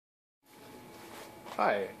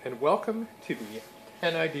Hi, and welcome to the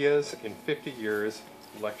 10 Ideas in 50 Years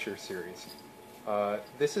lecture series.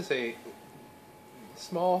 This is a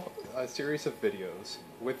small series of videos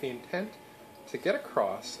with the intent to get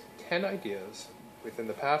across 10 ideas within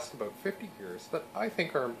the past about 50 years that I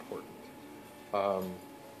think are important.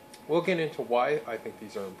 We'll get into why I think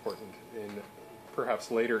these are important perhaps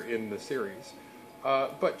later in the series.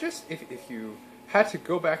 But just if you had to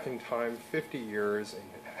go back in time 50 years and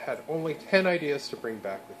had only 10 ideas to bring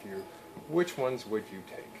back with you, which ones would you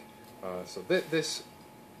take? So this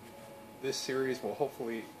series will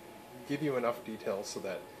hopefully give you enough details so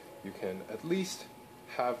that you can at least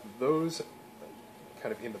have those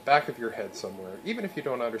kind of in the back of your head somewhere. Even if you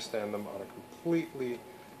don't understand them on a completely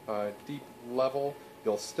deep level,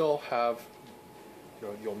 you'll still have,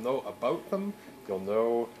 you'll know about them, you'll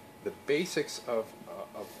know the basics of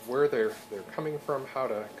where they're coming from, how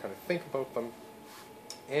to kind of think about them,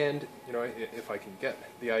 and if I can get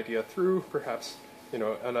the idea through, perhaps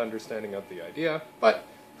an understanding of the idea. But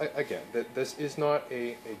again, this is not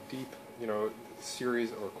a deep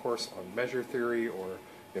series or course on measure theory or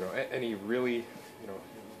any really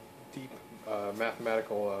deep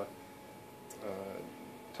mathematical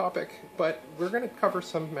topic. But we're going to cover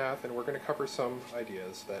some math and we're going to cover some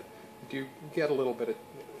ideas that do get a little bit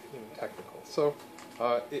technical. So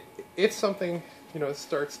if something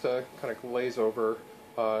starts to kind of glaze over,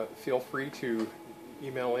 feel free to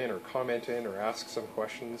email in or comment in or ask some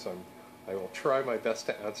questions. I will try my best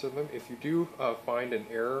to answer them. If you do find an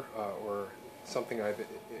error or something I've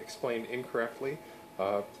explained incorrectly,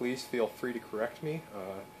 please feel free to correct me.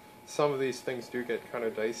 Some of these things do get kind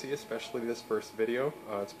of dicey, especially this first video.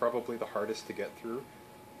 It's probably the hardest to get through.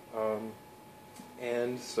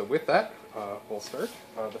 And so with that, we'll start.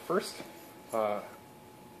 The first, I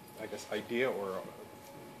guess, idea or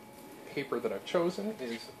paper that I've chosen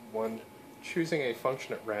is one, Choosing a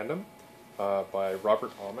Function at Random, by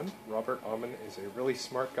Robert Aumann. Robert Aumann is a really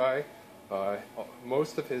smart guy.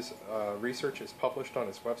 Most of his research is published on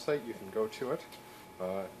his website. You can go to it.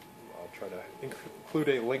 I'll try to include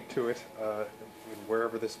a link to it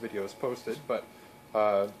wherever this video is posted. But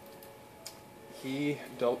he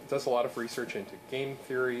does a lot of research into game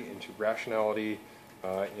theory, into rationality,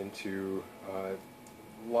 into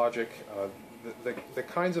logic, the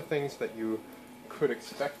kinds of things that you could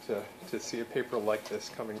expect to see a paper like this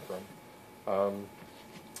coming from.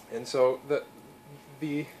 And so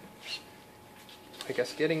I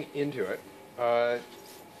guess getting into it,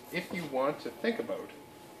 if you want to think about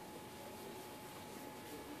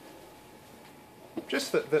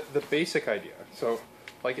just the basic idea, so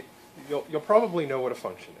like you'll probably know what a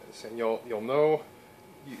function is, and you'll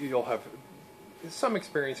have some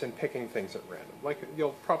experience in picking things at random. Like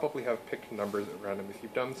you'll probably have picked numbers at random. If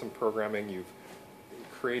you've done some programming, you've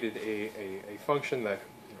created a function that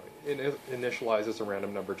initializes a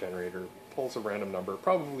random number generator, pulls a random number,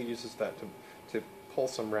 probably uses that to pull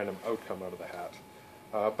some random outcome out of the hat.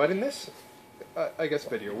 But in this, I guess,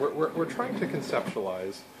 video, we're trying to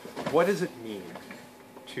conceptualize what does it mean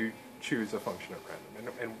to choose a function at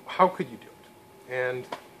random, and how could you do it? And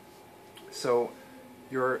so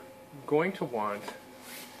you're going to want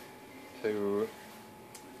to,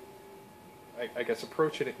 I guess,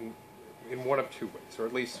 approach it in one of two ways, or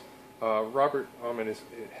at least Robert Aumann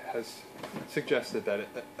has suggested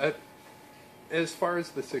that as far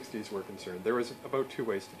as the 60s were concerned, there was about two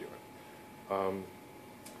ways to do it.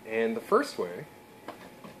 And the first way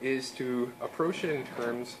is to approach it in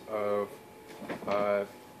terms of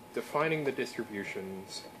defining the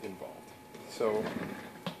distributions involved. So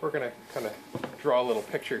we're going to kind of draw a little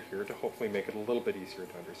picture here to hopefully make it a little bit easier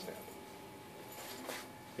to understand.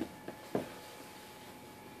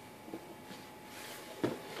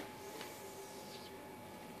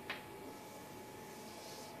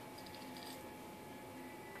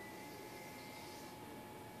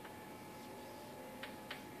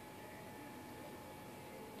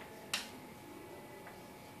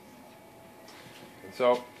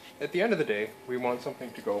 So at the end of the day, we want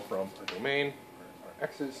something to go from our domain, our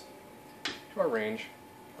x's, to our range,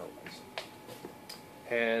 our y's.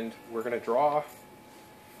 And we're going to draw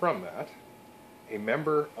from that a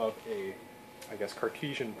member of a, I guess,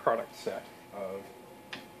 Cartesian product set of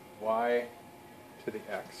y to the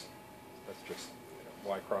x. That's just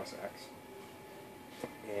y cross x.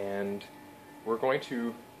 And we're going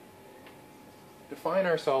to define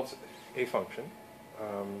ourselves a function.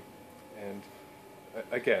 And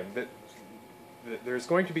again, there's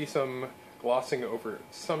going to be some glossing over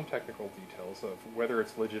some technical details of whether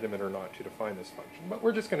it's legitimate or not to define this function, but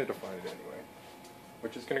we're just going to define it anyway,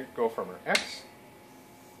 which is going to go from our x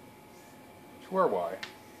to our y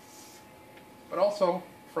but also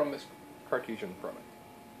from this Cartesian product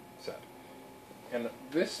set. And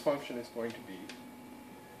this function is going to be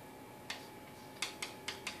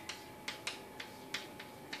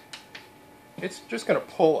it's just going to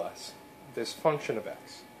pull us this function of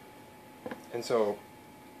x. And so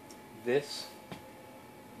this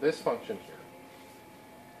function here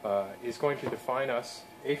is going to define us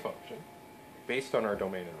a function based on our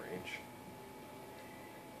domain and range,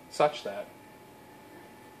 such that,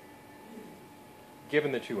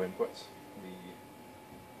 given the two inputs, the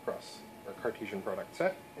cross our Cartesian product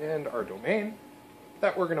set and our domain,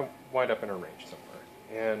 that we're going to wind up in a range somewhere.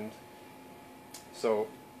 And so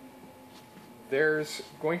there's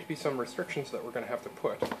going to be some restrictions that we're going to have to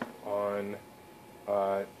put on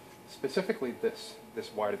specifically this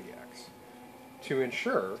y to the x to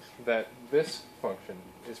ensure that this function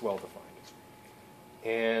is well defined.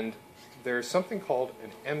 And there's something called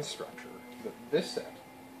an M structure that this set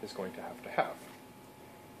is going to have.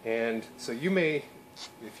 And so you may,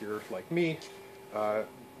 if you're like me,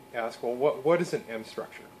 ask, well, what is an M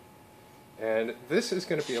structure? And this is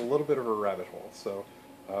going to be a little bit of a rabbit hole, so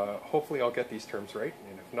hopefully I'll get these terms right,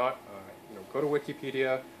 and if not, go to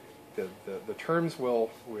Wikipedia. The terms will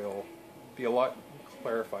be a lot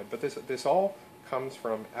clarified, but this all comes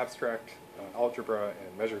from abstract algebra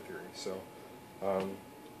and measure theory. So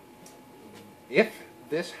if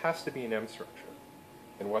this has to be an M structure,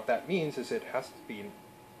 then what that means is it has to be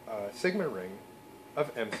a sigma ring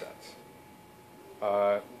of M sets.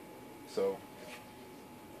 So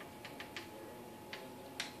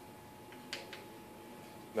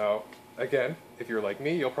now, again, if you're like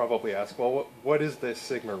me, you'll probably ask, well, what is this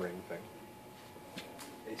sigma ring thing?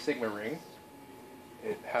 A sigma ring,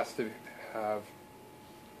 it has to have,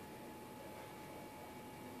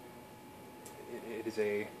 it is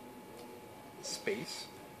a space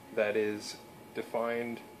that is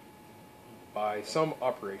defined by some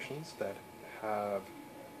operations that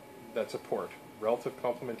support relative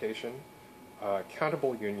complementation,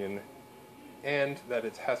 countable union, and that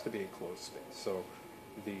it has to be a closed space. So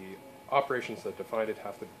the operations that define it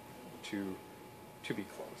have to be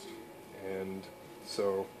closed. And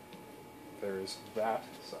so there's that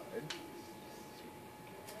side.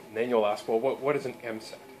 And then you'll ask, well, what is an M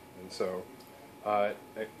set? And so,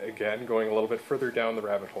 again, going a little bit further down the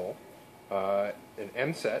rabbit hole, an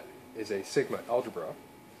M set is a sigma algebra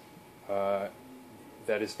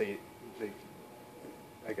that is the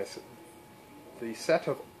set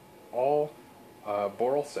of all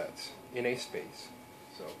Borel sets in a space.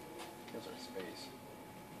 So here's our space,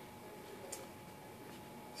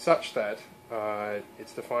 such that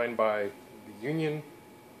it's defined by the union,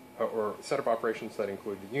 or set of operations that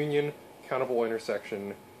include the union, countable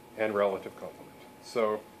intersection, and relative complement.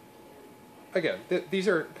 So again, these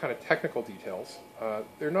are kind of technical details.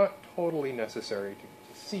 They're not totally necessary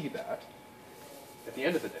to see that. At the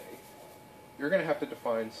end of the day, you're going to have to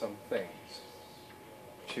define some things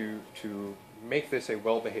to make this a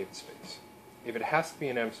well-behaved space. If it has to be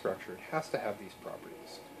an M structure, it has to have these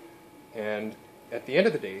properties. And at the end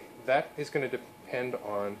of the day, that is going to depend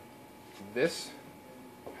on this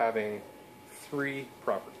having three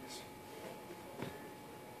properties.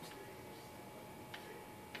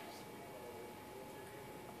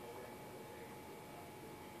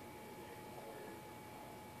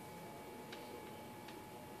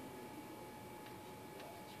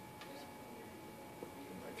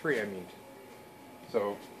 By three, I mean two.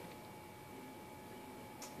 So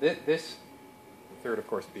this, the third, of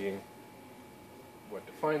course, being what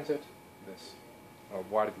defines it, this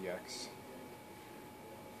y to the x,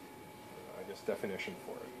 I guess, definition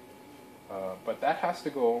for it. But that has to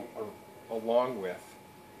go along with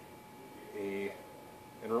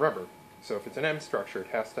and remember, so if it's an M structure, it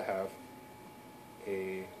has to have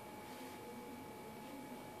it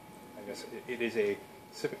is a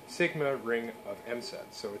sigma ring of M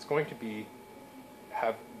sets. So it's going to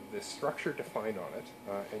have this structure defined on it,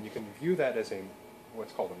 and you can view that as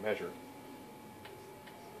what's called a measure.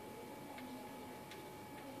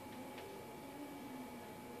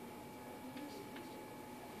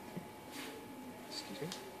 Excuse me.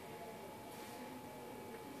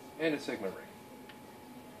 And a sigma ring.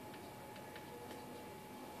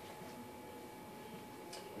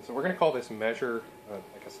 And so we're going to call this measure,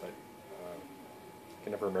 I guess I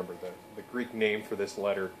can never remember the Greek name for this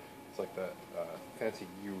letter. It's like the fancy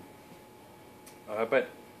U. But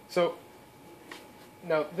so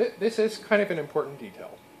now this is kind of an important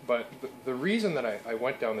detail. But the reason that I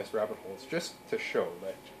went down this rabbit hole is just to show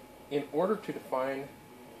that in order to define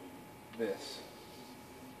this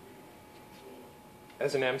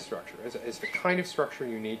as an M structure, as the kind of structure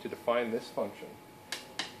you need to define this function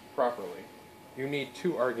properly, you need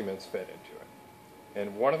two arguments fed into it.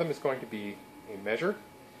 And one of them is going to be a measure,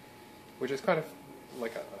 which is kind of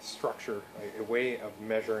like a structure, a way of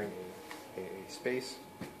measuring a space.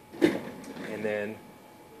 And then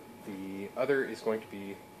the other is going to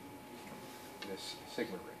be this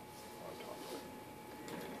sigma ring on top of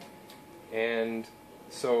it. And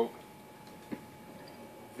so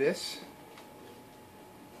this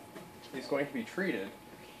is going to be treated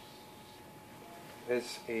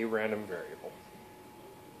as a random variable.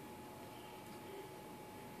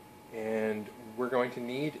 And we're going to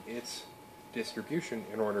need its distribution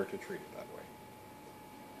in order to treat it that way.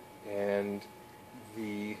 And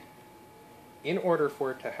in order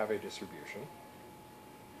for it to have a distribution,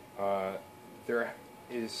 there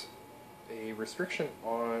is a restriction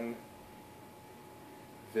on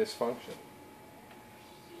this function,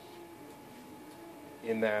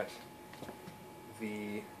 in that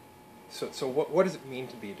so what does it mean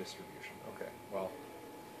to be a distribution? Okay, well,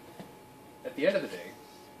 at the end of the day,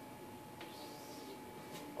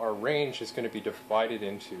 our range is going to be divided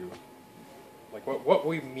into, like, what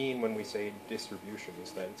we mean when we say distribution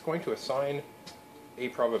is that it's going to assign a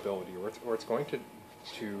probability, or it's going to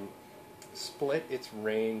split its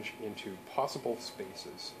range into possible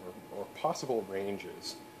spaces or possible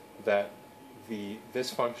ranges that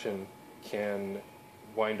this function can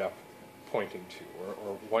wind up pointing to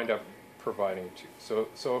or wind up providing to.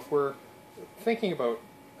 So if we're thinking about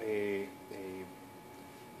a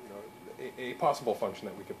possible function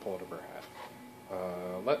that we could pull out of our hat.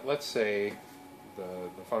 Let's say the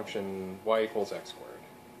function y equals x squared,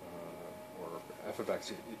 or f of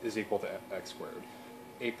x is equal to x squared.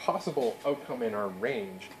 A possible outcome in our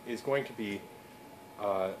range is going to be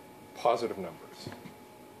positive numbers.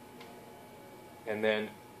 And then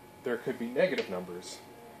there could be negative numbers,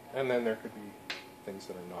 and then there could be things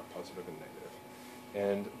that are not positive and negative.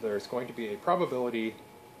 And there's going to be a probability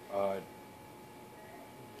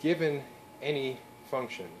given any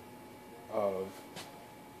function of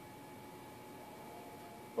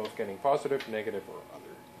both getting positive, negative, or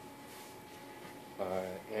other.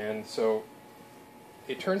 And so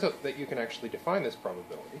it turns out that you can actually define this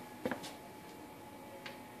probability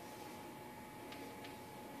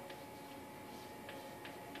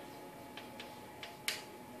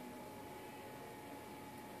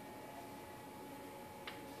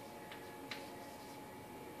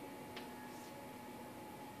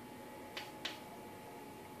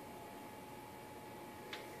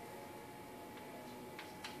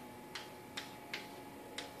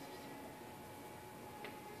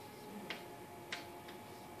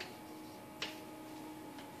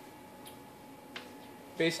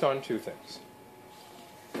based on two things.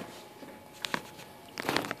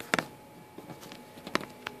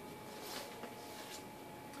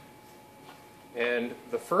 And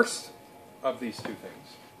the first of these two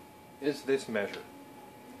things is this measure.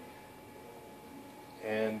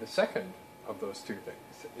 And the second of those two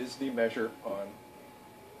things is the measure on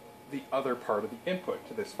the other part of the input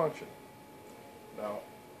to this function. Now,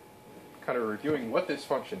 kind of reviewing what this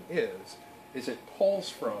function is it pulls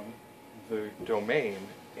from the domain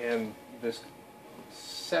and this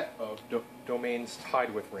set of domains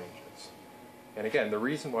tied with ranges. And again, the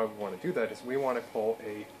reason why we want to do that is we want to pull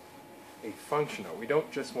a function out. We don't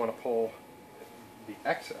just want to pull the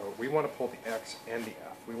x out, we want to pull the x and the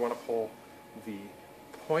f. We want to pull the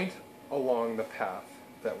point along the path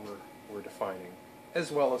that we're defining, as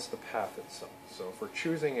well as the path itself. So if we're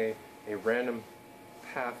choosing a random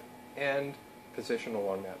path and position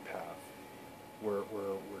along that path, we're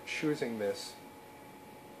choosing this,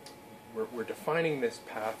 we're defining this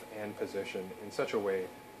path and position in such a way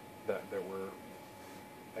that we're,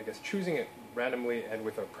 I guess, choosing it randomly and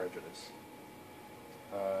without prejudice.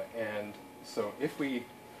 And so if we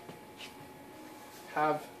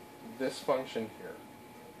have this function here,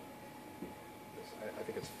 I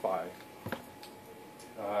think it's phi,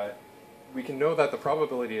 we can know that the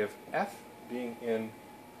probability of f being in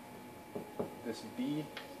this b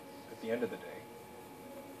at the end of the day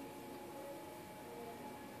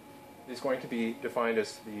is going to be defined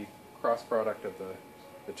as the cross product of the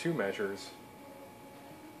two measures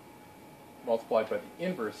multiplied by the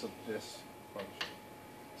inverse of this function.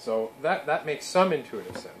 So that makes some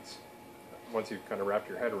intuitive sense once you've kind of wrapped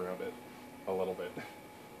your head around it a little bit,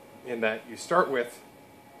 in that you start with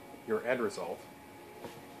your end result.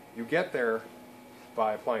 You get there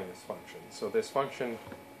by applying this function. So this function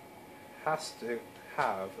has to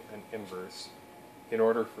have an inverse in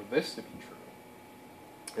order for this to be true.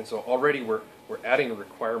 And so already we're adding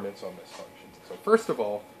requirements on this function. So first of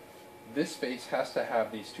all, this space has to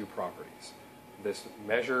have these two properties, this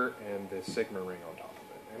measure and this sigma ring on top of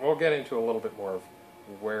And we'll get into a little bit more of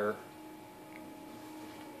where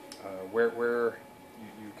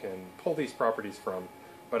you can pull these properties from.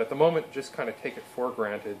 But at the moment, just kind of take it for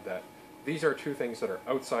granted that these are two things that are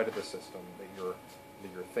outside of the system that you're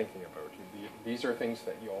thinking about. These are things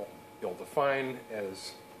that you'll define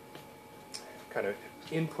as kind of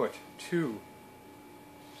input to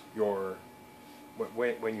your,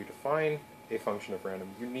 when you define a function of random,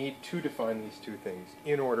 you need to define these two things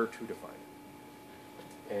in order to define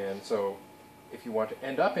it. And so if you want to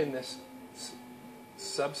end up in this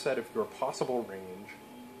subset of your possible range,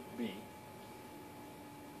 B,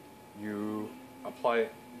 you apply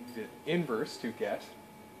the inverse to get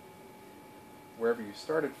wherever you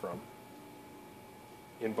started from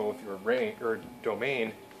in both your range or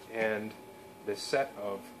domain and this set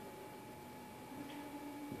of,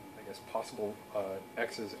 I guess, possible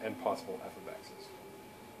x's and possible f of x's.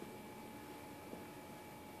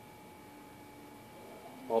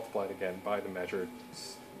 Multiplied again by the measure,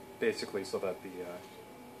 basically so that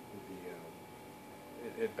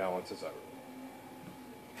it balances out.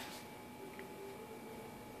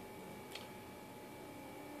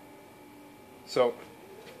 So,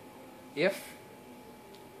 if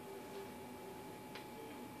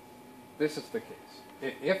this is the case,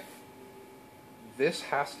 if this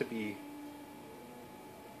has to be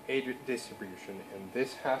a distribution and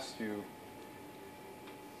this has to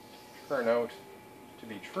turn out to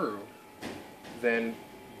be true, then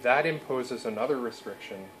that imposes another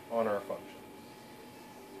restriction on our function.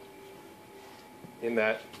 In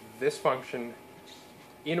that this function,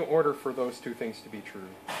 in order for those two things to be true,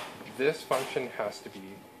 this function has to be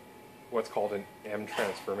what's called an M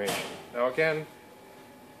transformation. Now again,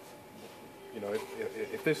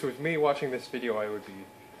 if this was me watching this video, I would be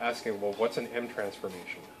asking, well, what's an M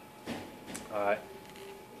transformation? An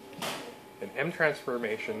M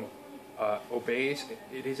transformation obeys,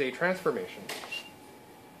 it is a transformation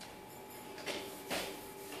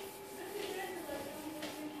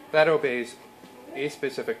that obeys a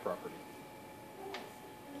specific property.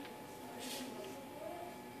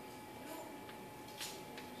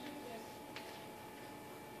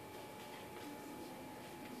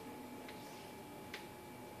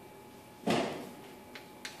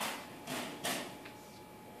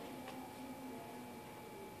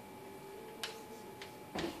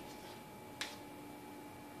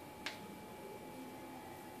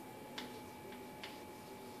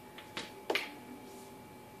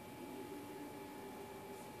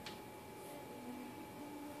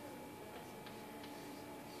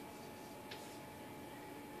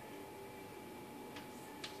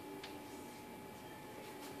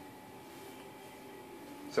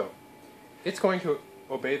 So, it's going to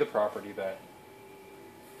obey the property that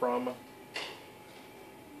from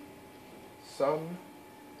some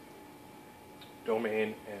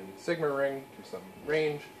domain and sigma ring to some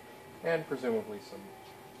range, and presumably some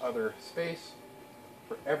other space,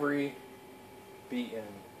 for every b in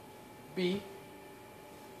B,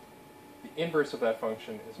 the inverse of that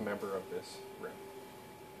function is a member of this ring.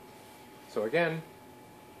 So again,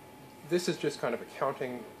 this is just kind of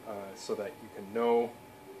accounting so that you can know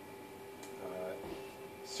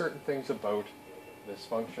certain things about this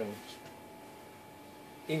function,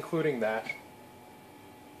 including that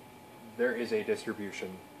there is a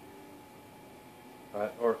distribution,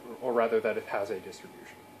 or rather that it has a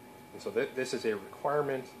distribution. And so this is a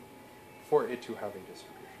requirement for it to have a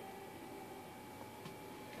distribution.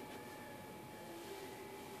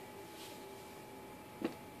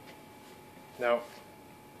 Now,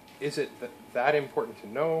 is it that important to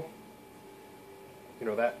know?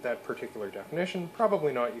 That particular definition?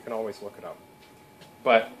 Probably not. You can always look it up.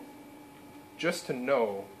 But just to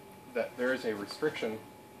know that there is a restriction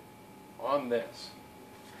on this.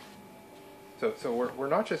 So we're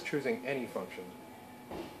not just choosing any function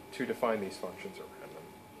to define these functions at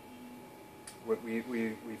random.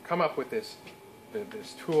 We've come up with this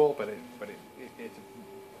tool, but it's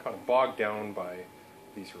kind of bogged down by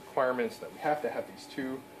these requirements that we have to have these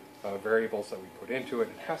two variables that we put into it.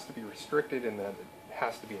 It has to be restricted in that it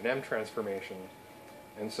has to be an M transformation.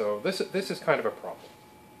 And so this is kind of a problem.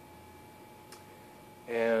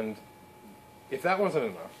 And if that wasn't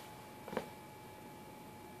enough,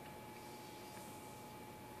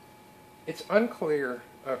 it's unclear,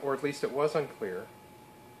 or at least it was unclear,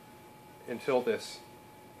 until this,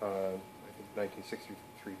 I think,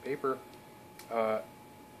 1963 paper,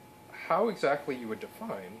 how exactly you would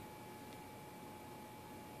define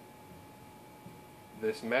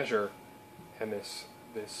this measure and this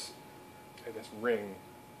ring,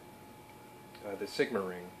 the sigma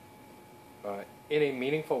ring, in a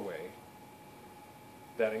meaningful way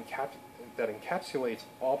that encapsulates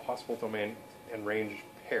all possible domain and range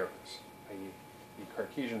pairs, i.e. the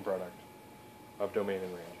Cartesian product of domain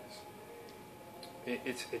and ranges.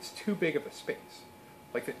 It's too big of a space.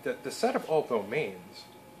 Like the set of all domains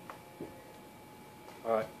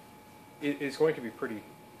is going to be pretty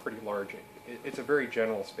large. It's a very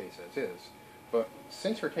general space as is. But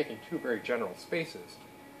since we're taking two very general spaces,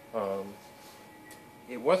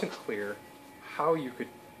 it wasn't clear how you could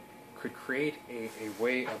create a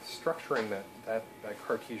way of structuring that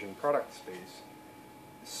Cartesian product space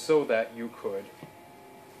so that you could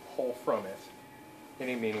pull from it in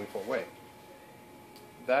a meaningful way.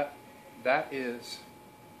 That is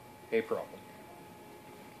a problem.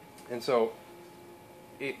 And so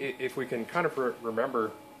if we can kind of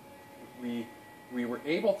remember, we were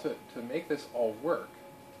able to make this all work,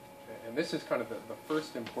 and this is kind of the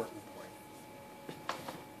first important point,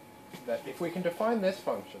 that if we can define this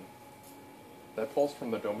function that pulls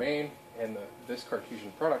from the domain and this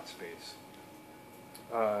Cartesian product space,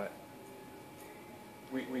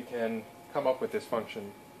 we can come up with this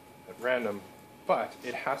function at random, but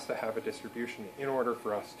it has to have a distribution in order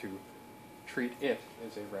for us to treat it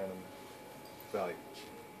as a random value.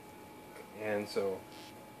 And so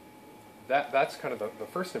that's kind of the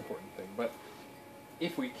first important thing. But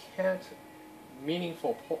if we can't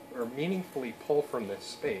meaningfully pull from this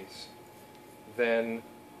space, then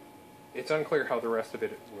it's unclear how the rest of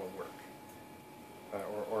it will work.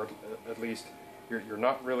 Or at least you're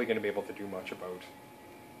not really going to be able to do much about.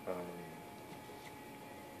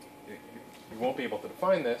 You won't be able to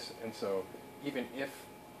define this, and so even if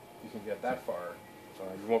you can get that far,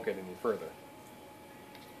 you won't get any further.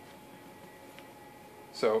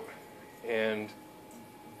 So,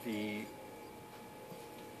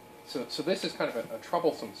 so this is kind of a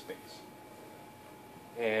troublesome space.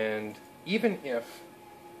 And even if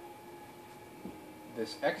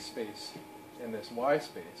this X space and this Y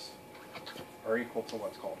space are equal to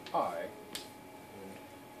what's called I, and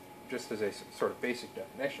just as a sort of basic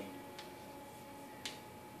definition,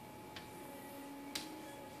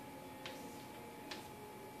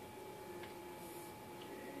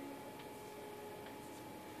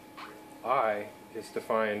 I is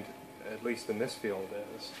defined, at least in this field,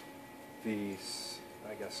 as the,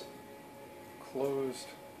 I guess, closed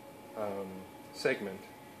segment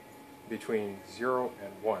between 0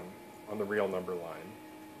 and 1 on the real number line,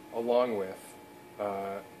 along with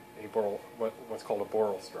what's called a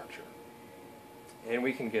Borel structure. And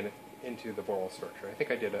we can get into the Borel structure. I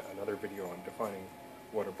think I did another video on defining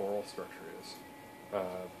what a Borel structure is.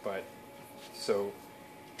 But so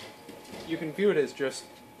you can view it as just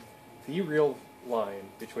the real line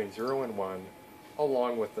between 0 and 1,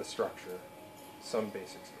 along with the structure, some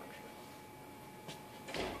basic structure.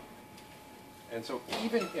 And so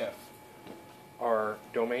even if our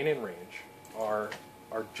domain and range are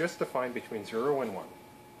just defined between 0 and 1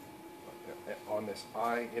 on this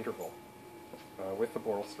I interval with the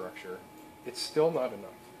Borel structure, it's still not enough.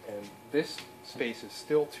 And this space is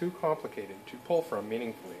still too complicated to pull from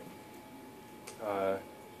meaningfully.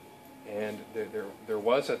 And there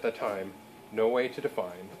was, at the time, no way to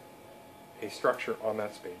define a structure on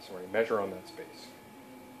that space, or a measure on that space,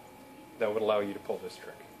 that would allow you to pull this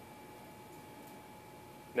trick.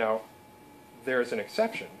 Now, there's an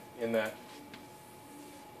exception in that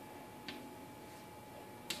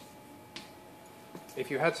if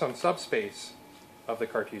you had some subspace of the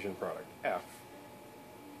Cartesian product, F,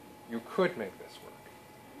 you could make this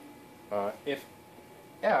work. If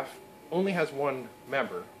F only has one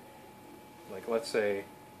member, like let's say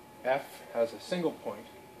F has a single point,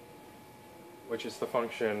 which is the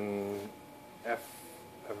function f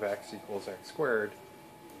of x equals x squared,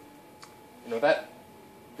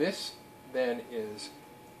 this then is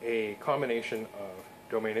a combination of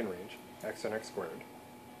domain and range, x and x squared,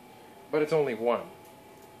 but it's only one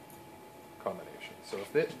combination. So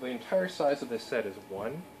if the entire size of this set is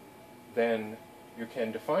 1, then you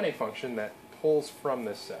can define a function that pulls from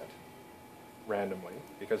this set randomly,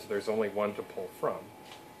 because there's only one to pull from,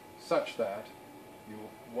 such that you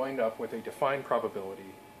wind up with a defined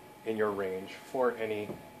probability in your range for any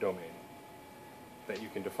domain that you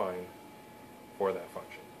can define for that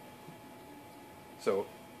function. So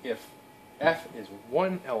if f is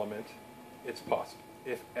one element, it's possible.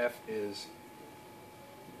 If f is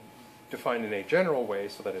defined in a general way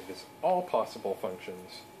so that it is all possible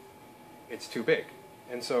functions, it's too big.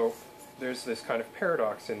 And so there's this kind of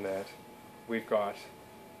paradox in that we've got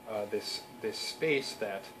this space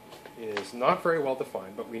that is not very well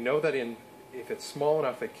defined, but we know that if it's small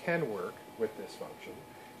enough it can work with this function,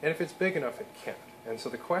 and if it's big enough it can't. And so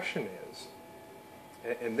the question is,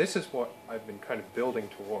 and this is what I've been kind of building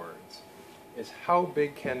towards, is how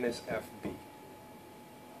big can this f be?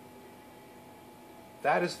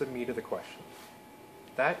 That is the meat of the question.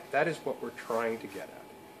 That is what we're trying to get at,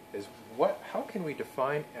 is how can we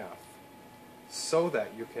define f so that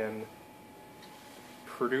you can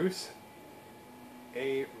produce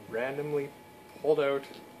a randomly pulled out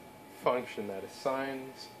function that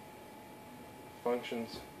assigns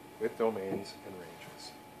functions with domains and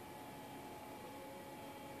ranges.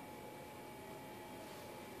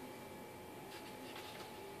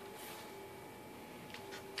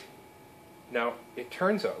 Now, it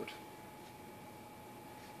turns out,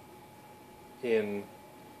 in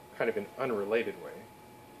kind of an unrelated way,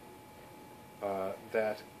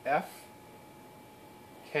 that f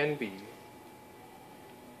can be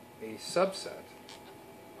a subset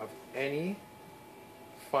of any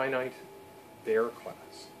finite Baire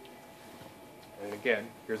class. And again,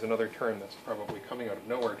 here's another term that's probably coming out of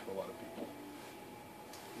nowhere to a lot of people.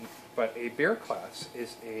 But a Baire class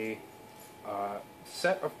is a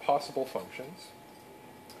set of possible functions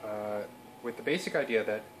with the basic idea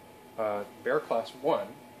that Baire class 1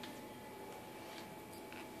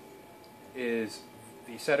 is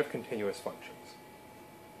the set of continuous functions.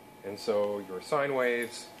 And so your sine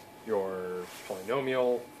waves, your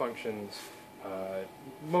polynomial functions,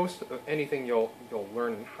 most of anything you'll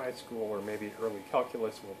learn in high school or maybe early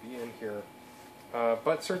calculus will be in here,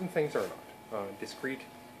 but certain things are not. Discrete,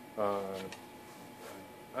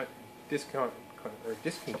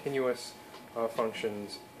 discontinuous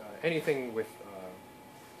functions, anything with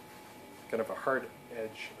kind of a hard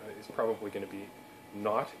edge is probably going to be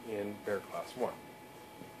not in Baire class 1.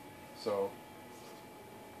 So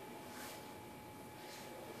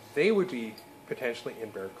they would be potentially in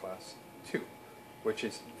Baire class 2, which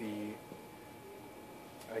is the,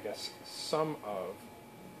 I guess, sum of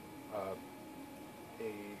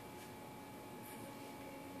a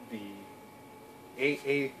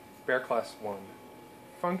Baire class 1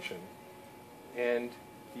 function and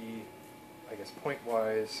the, I guess,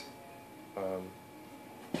 pointwise, I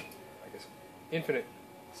guess, infinite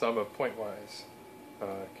sum of pointwise how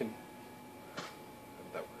did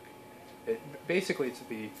that work? Basically, it's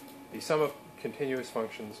the sum of continuous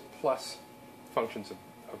functions plus functions of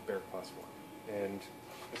Baire class 1. And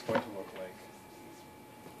it's going to look like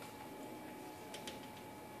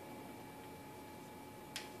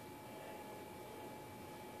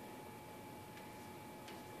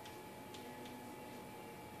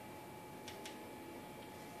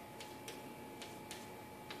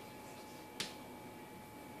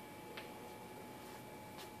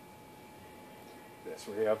this,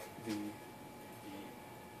 where you have the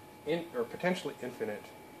or potentially infinite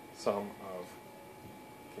sum of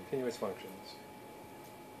continuous functions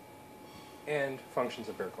and functions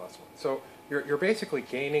of Baire class 1. So you're basically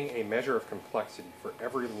gaining a measure of complexity for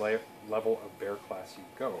every level of Baire class you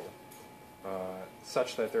go,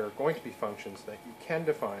 such that there are going to be functions that you can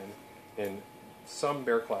define in some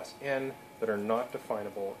Baire class n that are not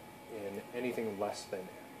definable in anything less than n.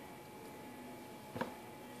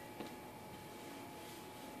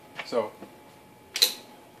 So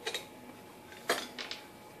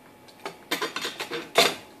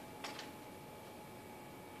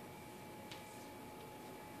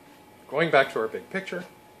going back to our big picture,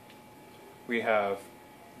 we have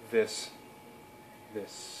this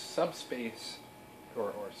subspace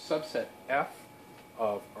or subset F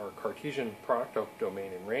of our Cartesian product of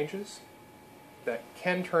domain and ranges that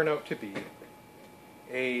can turn out to be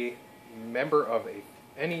a member of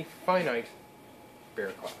any finite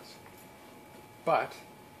Baire class. But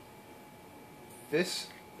this,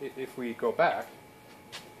 if we go back,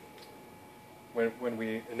 when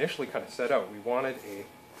we initially kind of set out, we wanted a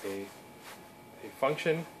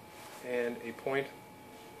function and a point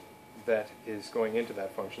that is going into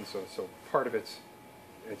that function, so part of its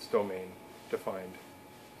domain defined.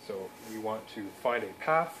 So we want to find a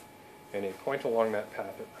path and a point along that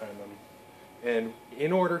path at random. And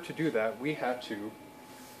in order to do that, we had to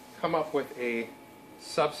come up with a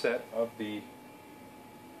subset of the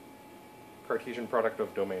Cartesian product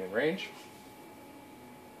of domain and range.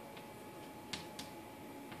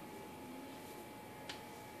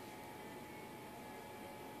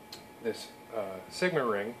 This sigma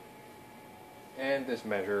ring and this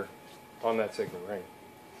measure on that sigma ring.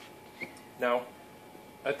 Now,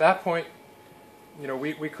 at that point, you know,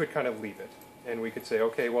 we could kind of leave it, and we could say,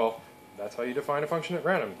 okay, well, that's how you define a function at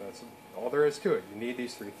random. That's all there is to it. You need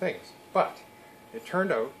these three things. But it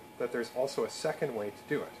turned out that there's also a second way to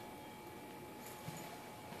do it.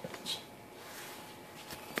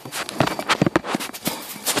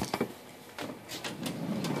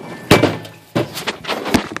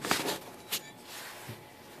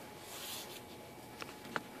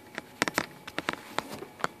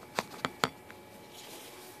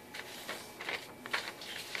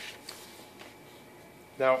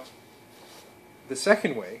 Now, the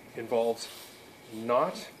second way involves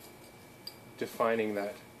not defining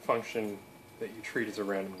that function that you treat as a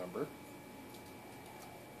random number,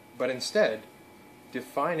 but instead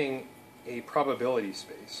defining a probability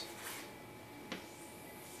space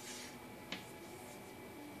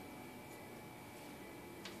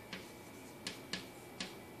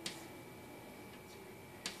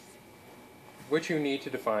which you need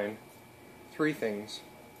to define three things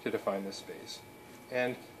to define this space.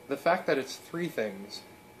 And the fact that it's three things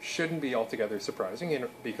shouldn't be altogether surprising,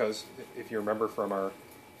 because if you remember from our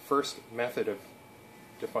first method of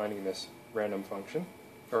defining this random function,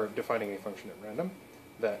 or defining a function at random,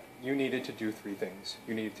 that you needed to do three things.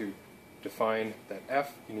 You needed to define that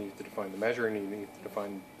f, you needed to define the measure, and you needed to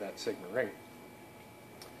define that sigma ring.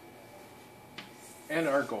 And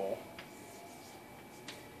our goal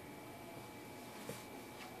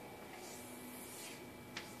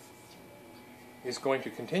is going to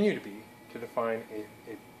continue to be to define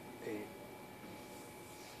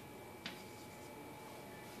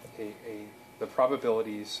the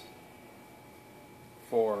probabilities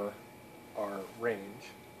for our range,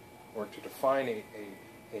 or to define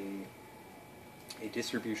a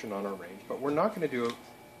distribution on our range. But we're not going to do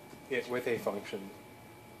it with a function,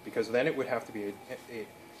 because then it would have to be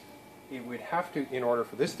it would have to, in order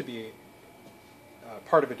for this to be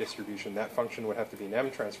part of a distribution, that function would have to be an M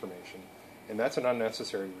transformation, and that's an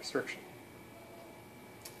unnecessary restriction.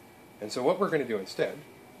 And so what we're going to do instead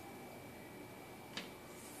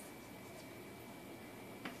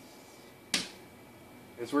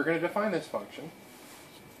is we're going to define this function,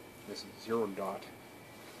 this 0 dot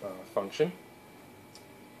function,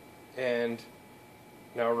 and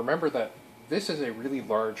now remember that this is a really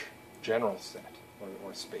large general set,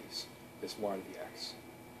 or space, this y to the x.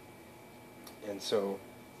 And so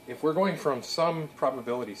if we're going from some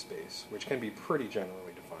probability space, which can be pretty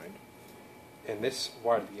generally defined, and this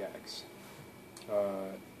y to the x,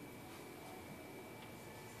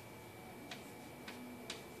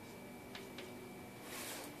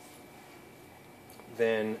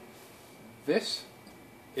 then this,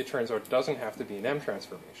 it turns out, doesn't have to be an M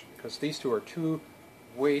transformation, because these two are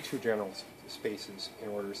way too general spaces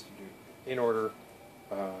in order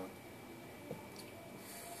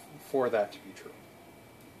for that to be true.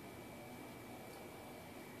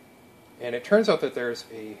 And it turns out that there's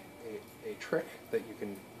a trick that you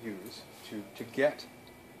can use to get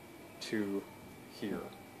to here,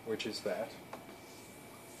 which is that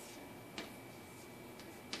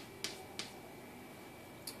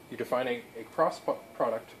you define a cross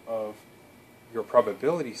product of your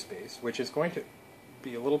probability space, which is going to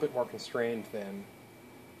be a little bit more constrained than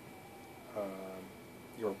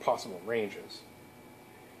your possible ranges,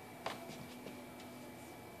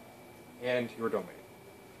 and your domain.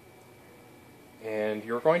 And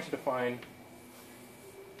you're going to define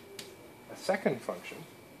a second function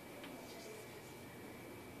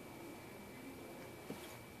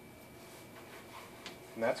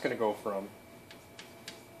and that's going to go from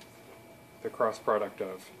the cross product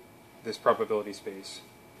of this probability space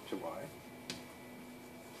to y,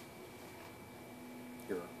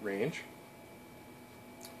 your range,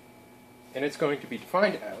 and it's going to be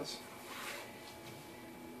defined as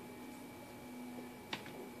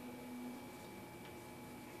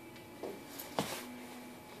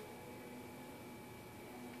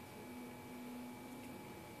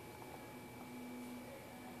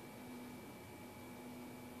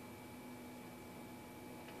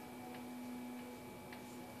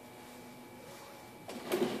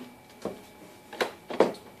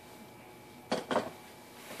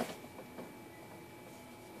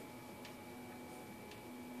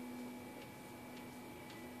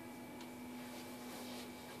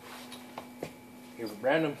a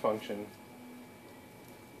random function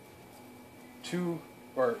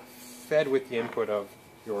fed with the input of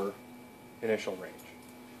your initial range.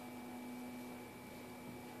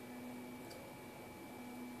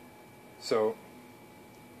 So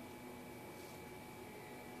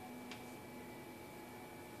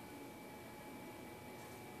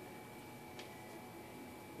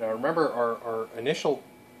now remember, our initial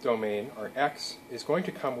domain, our x, is going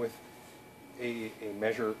to come with a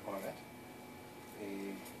measure on it.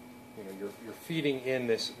 You're feeding in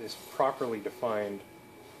this properly defined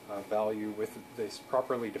value with this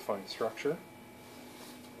properly defined structure.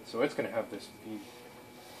 So it's going to have this v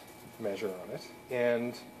measure on it,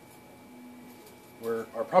 and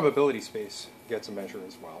our probability space gets a measure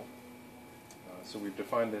as well. So we've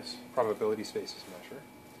defined this probability space as measure,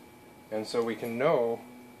 and so we can know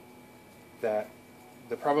that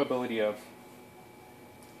the probability of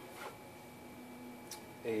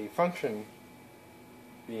a function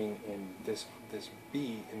being in this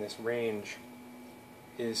B in this range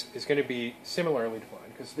is going to be similarly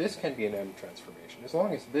defined, because this can be an M transformation. As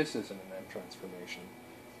long as this isn't an M transformation,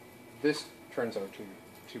 this turns out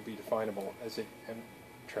to be definable as an M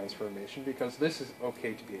transformation, because this is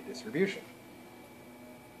okay to be a distribution.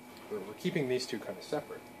 We're keeping these two kind of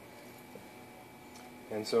separate.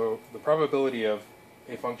 And so the probability of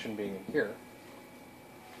a function being in here,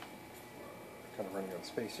 kind of running out of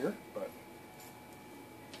space here, but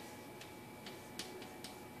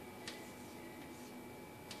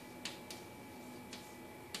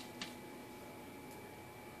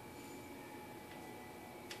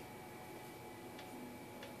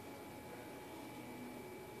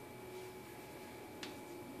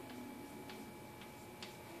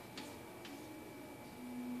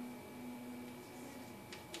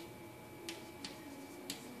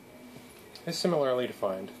is similarly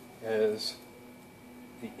defined as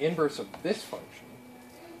the inverse of this function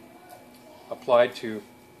applied to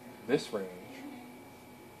this range,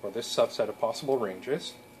 or this subset of possible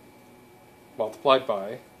ranges, multiplied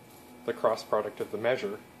by the cross product of the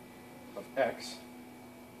measure of x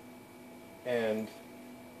and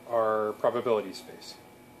our probability space.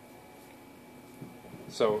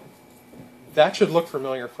 So that should look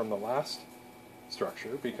familiar from the last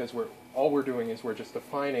structure, because all we're doing is we're just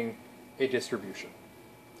defining a distribution.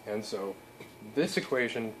 And so this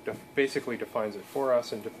equation basically defines it for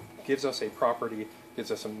us and gives us a property,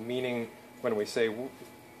 gives us a meaning when we say,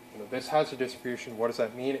 this has a distribution. What does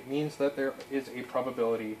that mean? It means that there is a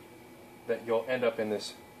probability that you'll end up in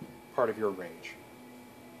this part of your range.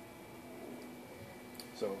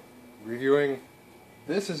 So reviewing,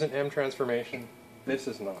 this is an M transformation, this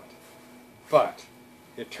is not. But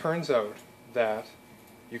it turns out that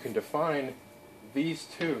you can define these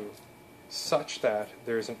two such that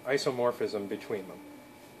there's an isomorphism between them.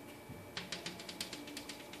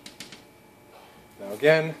 Now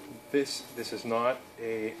again, this is not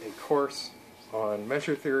a course on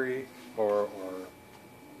measure theory or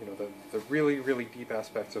the really, really deep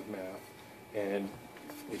aspects of math. And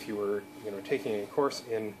if you were taking a course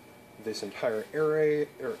in this entire area,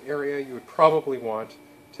 you would probably want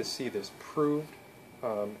to see this proved.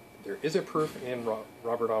 There is a proof in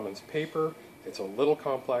Robert Aumann's paper. It's a little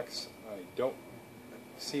complex. I don't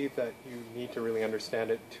see that you need to really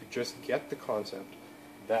understand it to just get the concept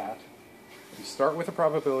that you start with a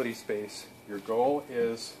probability space. Your goal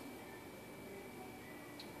is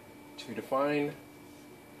to define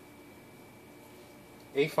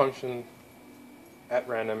a function at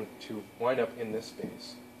random to wind up in this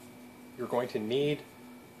space. You're going to need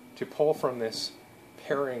to pull from this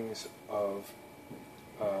pairings of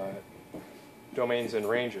domains and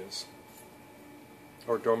ranges,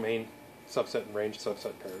 or domain subset and range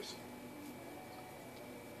subset pairs.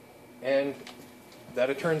 And that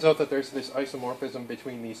it turns out that there's this isomorphism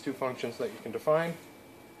between these two functions that you can define.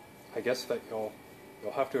 I guess that you'll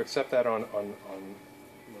have to accept that on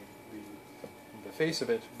the face of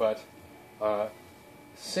it, but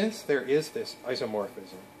since there is this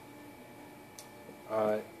isomorphism,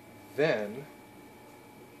 then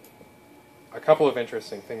a couple of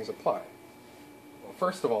interesting things apply. Well,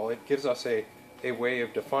 first of all, it gives us a way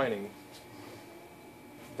of defining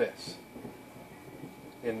this,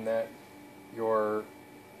 in that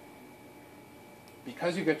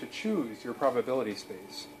because you get to choose your probability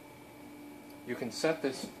space, you can set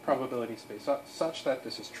this probability space up such that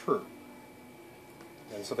this is true,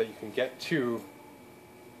 and so that you can get to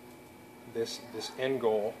this end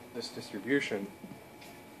goal, this distribution,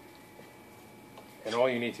 and all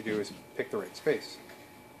you need to do is pick the right space.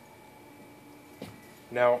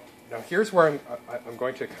 Now here's where I'm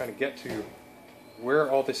going to kind of get to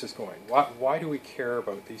where all this is going. Why do we care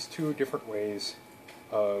about these two different ways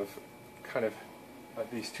of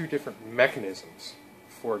these two different mechanisms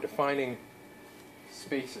for defining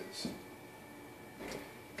spaces?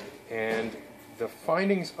 And the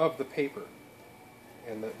findings of the paper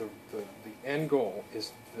and the end goal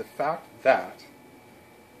is the fact that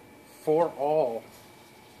for all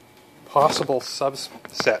possible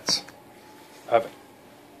subsets of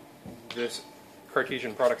this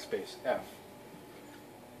Cartesian product space F,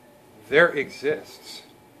 there exists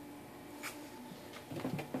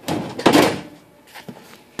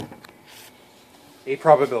a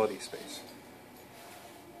probability space.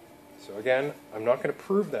 So again, I'm not going to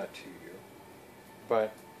prove that to you,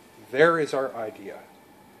 but there is our idea.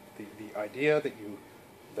 The idea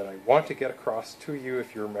that I want to get across to you,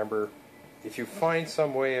 if you remember, if you find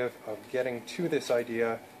some way of getting to this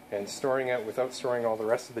idea and storing it without storing all the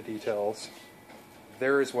rest of the details,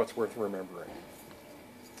 there is what's worth remembering.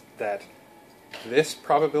 That this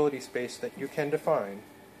probability space that you can define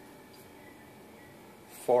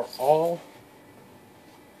for all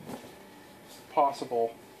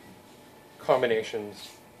possible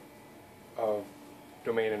combinations of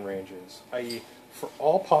domain and ranges, i.e., for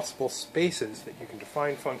all possible spaces that you can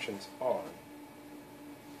define functions on,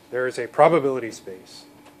 there is a probability space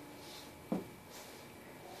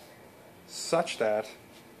such that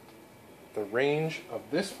the range of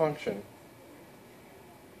this function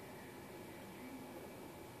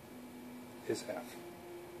is f,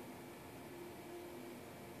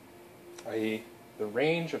 i.e., the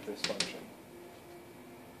range of this function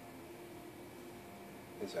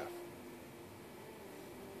is f.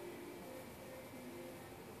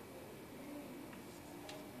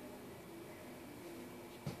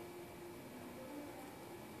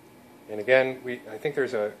 And again, I think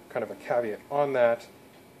there's a kind of a caveat on that,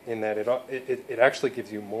 in that it actually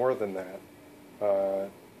gives you more than that,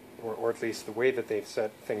 or at least the way that they've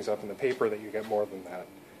set things up in the paper, that you get more than that.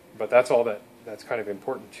 But that's all that's kind of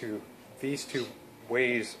important to these two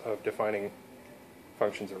ways of defining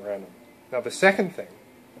functions at random. Now the second thing,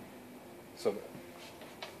 so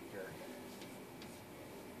here.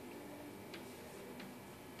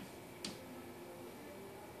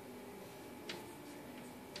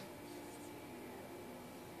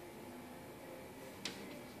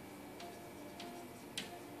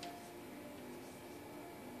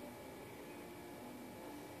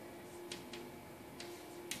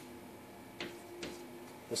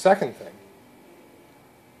 The second thing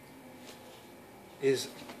is,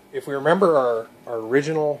 if we remember our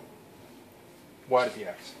original y to the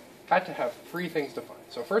x, had to have three things defined.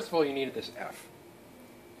 So first of all, you needed this f.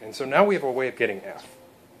 And so now we have a way of getting f,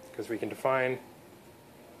 because we can define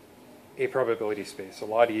a probability space a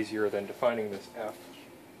lot easier than defining this f,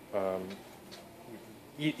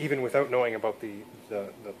 even without knowing about the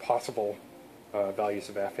possible values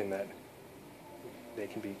of f, in that they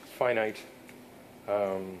can be finite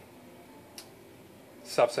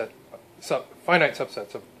finite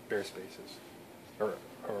subsets of Baire spaces, or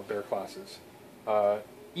Baire classes.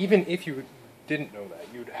 Even if you didn't know that,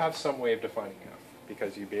 you'd have some way of defining f,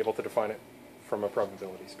 because you'd be able to define it from a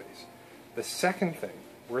probability space. The second thing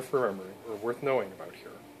worth remembering, or worth knowing about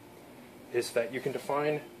here, is that you can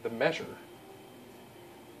define the measure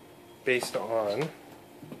based on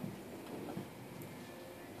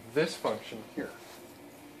this function here.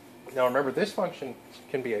 Now remember, this function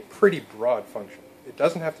can be a pretty broad function. It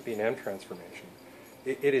doesn't have to be an M transformation.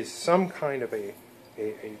 It is some kind of a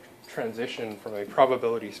transition from a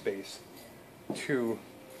probability space to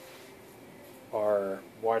our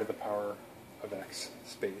y to the power of x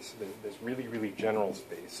space, this really, really general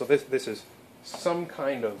space. So this is some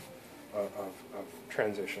kind of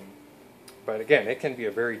transition. But again, it can be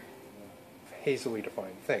a very hazily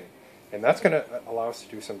defined thing. And that's going to allow us to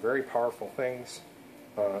do some very powerful things.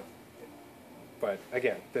 But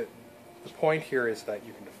again, the point here is that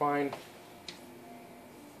you can define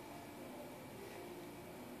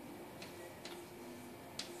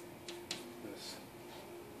this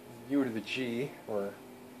u to the g, or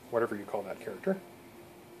whatever you call that character,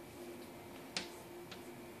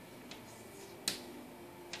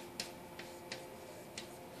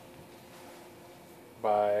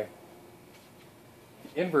 by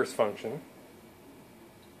the inverse function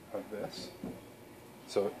of this.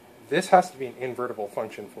 So this has to be an invertible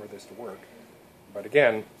function for this to work. But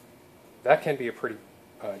again, that can be a pretty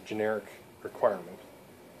generic requirement.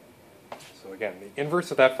 So again, the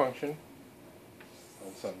inverse of that function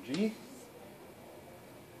on some g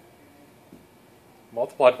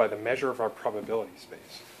multiplied by the measure of our probability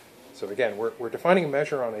space. So again, we're defining a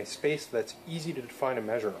measure on a space that's easy to define a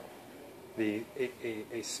measure on.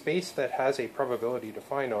 A space that has a probability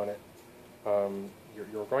defined on it,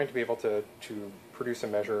 you're going to be able to produce a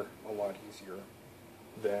measure a lot easier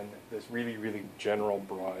than this really, really general,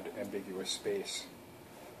 broad, ambiguous space.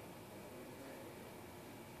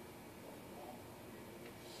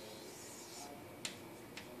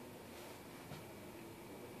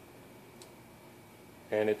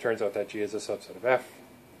 And it turns out that G is a subset of F.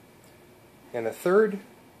 And the third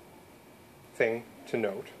thing to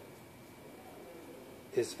note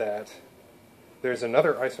is that there's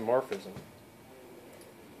another isomorphism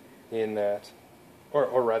in that,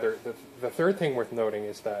 or rather, the third thing worth noting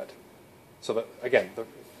is that, so that, again,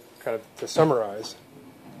 kind of to summarize,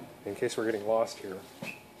 in case we're getting lost here,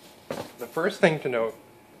 the first thing to note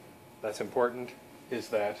that's important is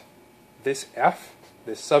that this F,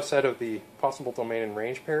 this subset of the possible domain and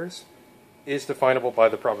range pairs, is definable by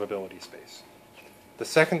the probability space. The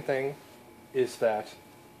second thing is that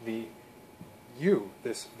the U,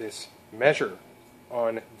 this measure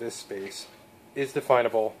on this space, is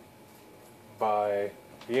definable by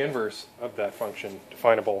the inverse of that function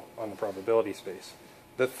definable on the probability space.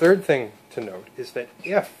 The third thing to note is that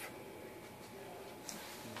if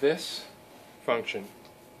this function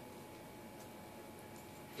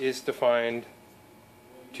is defined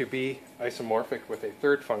to be isomorphic with a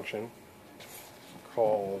third function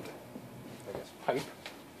called, I guess, pipe,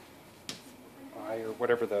 I, or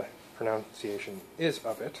whatever the pronunciation is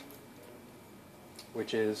of it,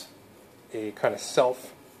 which is a kind of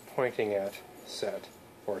self-pointing at set,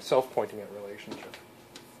 or self-pointing at relationship,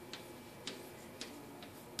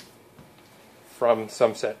 from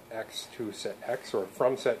some set X to set X, or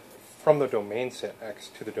from the domain set X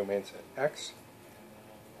to the domain set X,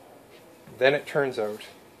 then it turns out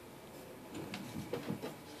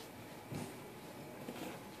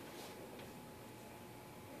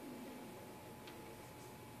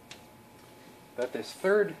that this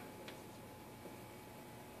third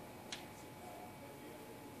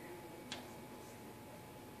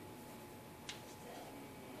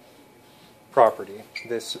property,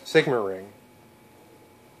 this sigma ring,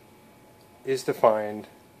 is defined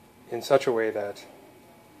in such a way that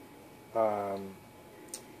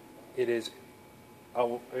it is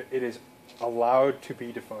allowed to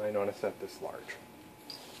be defined on a set this large.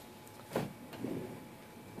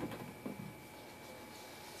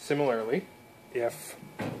 Similarly, if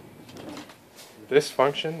this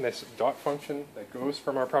function, this dot function that goes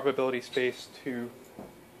from our probability space to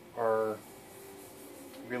our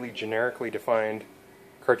really generically defined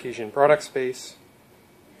Cartesian product space,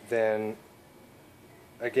 then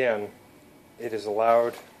again, it is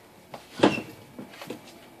allowed to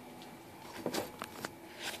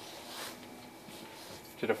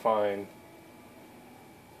define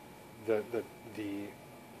the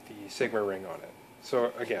sigma ring on it.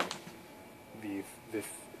 So again, the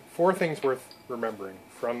four things worth remembering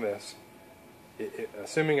from this,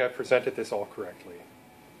 assuming I presented this all correctly,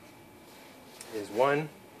 is one,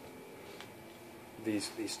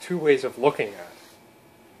 these two ways of looking at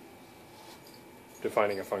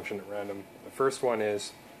defining a function at random. The first one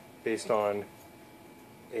is based on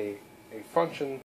a function